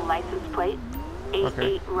vehicle license plate. 88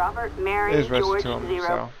 Okay. Robert Mary It is George registered to him,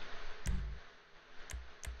 0.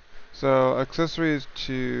 So accessories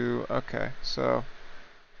to, okay, so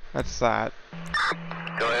that's that.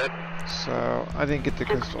 Go ahead. So I didn't get the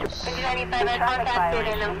crystals. 95, I contacted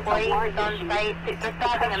an employee who's on site. They're still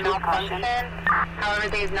having a malfunction. However,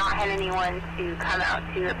 they've not had anyone to come out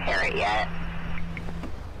to repair it yet.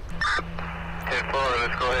 10-4,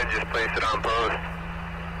 let's go ahead and just place it on post.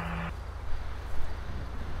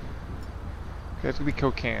 Okay, it's gonna be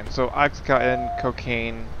cocaine. So Oxycontin,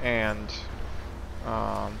 cocaine, and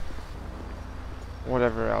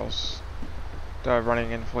whatever else.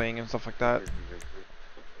 Running and fleeing and stuff like that.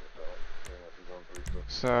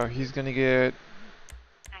 So he's gonna get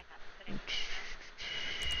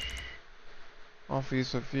off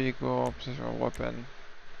use of vehicle, position or weapon.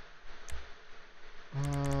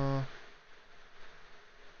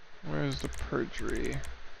 Where's the perjury?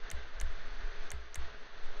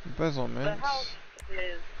 Embezzlement.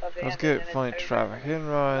 Let's get felony traffic hit and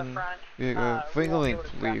run. Vehicle fleeing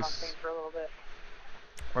police.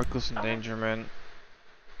 Reckless endangerment.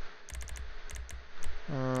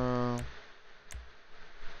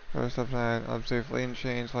 First up sign, unsafe lane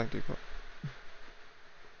change, like to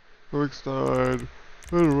quick start,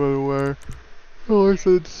 run away, no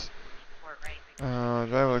license.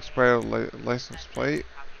 Driver will expire license plate.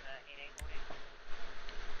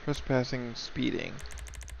 Trespassing, speeding.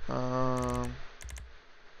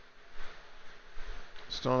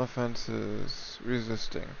 Stolen offenses,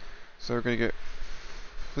 resisting. So we're gonna get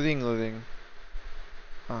fleeing, looting.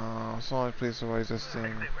 Stolen police while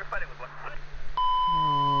resisting.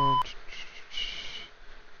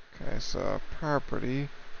 Okay, so property,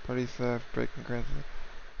 petty theft, breaking granted,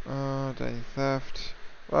 identity theft,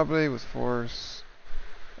 robbery with force.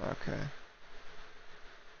 Okay.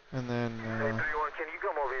 And then Hey, 31, can you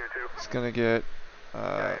come over here too? he's gonna get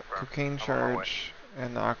bro. cocaine I'm on my way. charge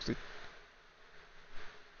and oxy.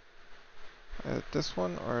 This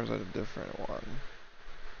one, or is it a different one?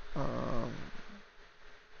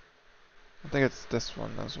 I think it's this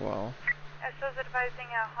one as well. SO's advising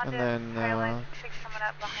a Honda And then Pilot 6 coming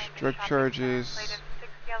up behind the drug shopping charges, center. Plate of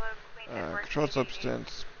 6 yellow, clean network controlled 88.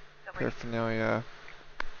 substance, paraphernalia,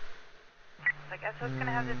 Like SO's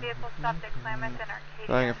gonna have the vehicle stopped at Klamath and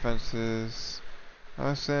driving Arcadia. offenses,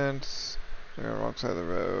 license, driving on the wrong side of the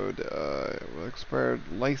road, with expired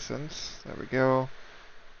license, there we go.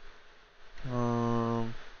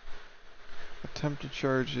 Attempted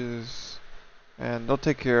charges, and they'll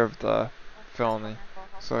take care of the felony.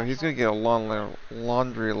 So he's gonna get a long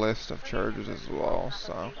laundry list of charges as well.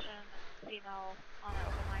 So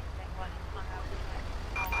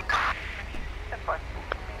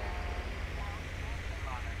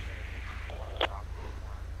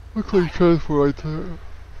looks like transport right there.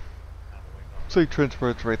 Looks like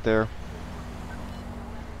transport's right there.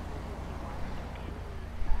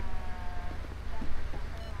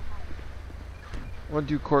 We'll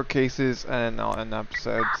do court cases and I'll end the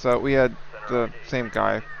episode. So we had the same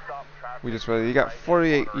guy. We just read it. He got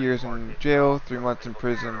 48 years in jail, 3 months in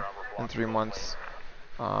prison, and 3 months.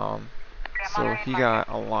 So he got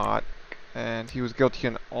a lot, and he was guilty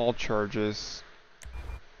on all charges.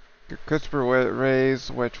 Christopher Reyes,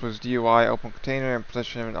 which was DUI, open container, and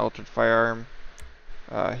possession of an altered firearm.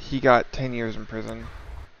 He got 10 years in prison.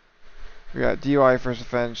 We got DUI first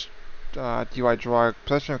offense, DUI drug,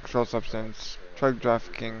 possession of controlled substance, drug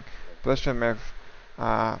trafficking, possession of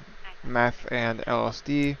meth and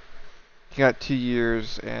LSD. He got 2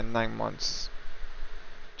 years and 9 months.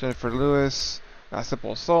 Jennifer Lewis,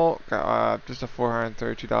 simple assault, got just a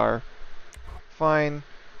 $432 fine.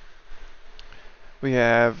 We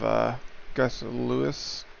have Gus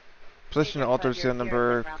Lewis, possession of altered serial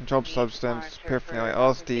number, controlled substance, paraphernalia,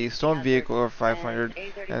 LSD, stolen vehicle over 500,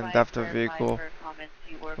 and theft of vehicle.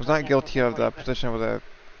 Was not guilty of the possession with a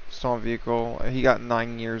stolen vehicle. He got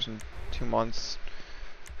 9 years and 2 months.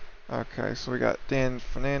 Okay, so we got Dan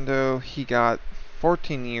Fernando. He got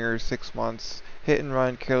 14 years, 6 months. Hit and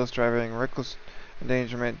run, careless driving, reckless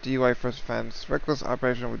endangerment, DUI first offense, reckless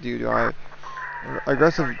operation with DUI,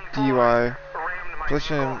 aggressive DUI,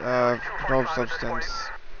 possession of controlled substance,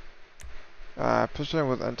 possession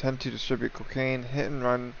with intent to distribute cocaine, hit and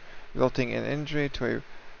run resulting in injury to a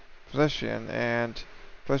possession, and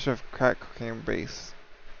possession of crack cocaine base.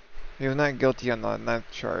 He was not guilty on the 9th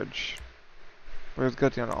charge, but he was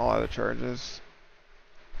guilty on all other charges.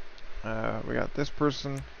 We got this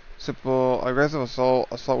person. Simple aggressive assault,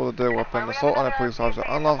 assault with a deadly weapon, assault on a police officer,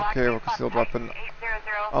 unlawful carry of a concealed weapon,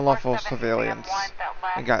 unlawful surveillance,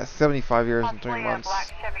 and got 75 years and 3 months.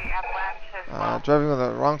 Driving on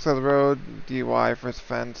the wrong side of the road, DUI first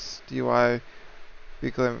offense, DUI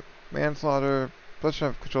vehicular manslaughter, possession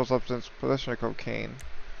of controlled substance, possession of cocaine.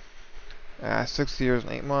 6 years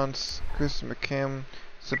and 8 months. Chris McKim,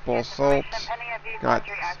 simple assault, got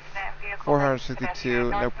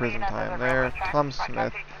 462, no prison time there. Tom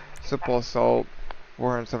Smith, simple assault,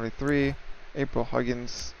 473. April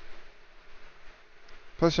Huggins,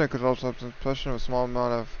 possession of controlled substance, possession of a small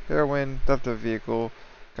amount of heroin, theft of vehicle,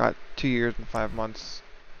 got 2 years and 5 months.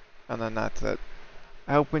 And then that's it.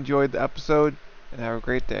 I hope you enjoyed the episode, and have a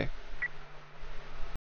great day.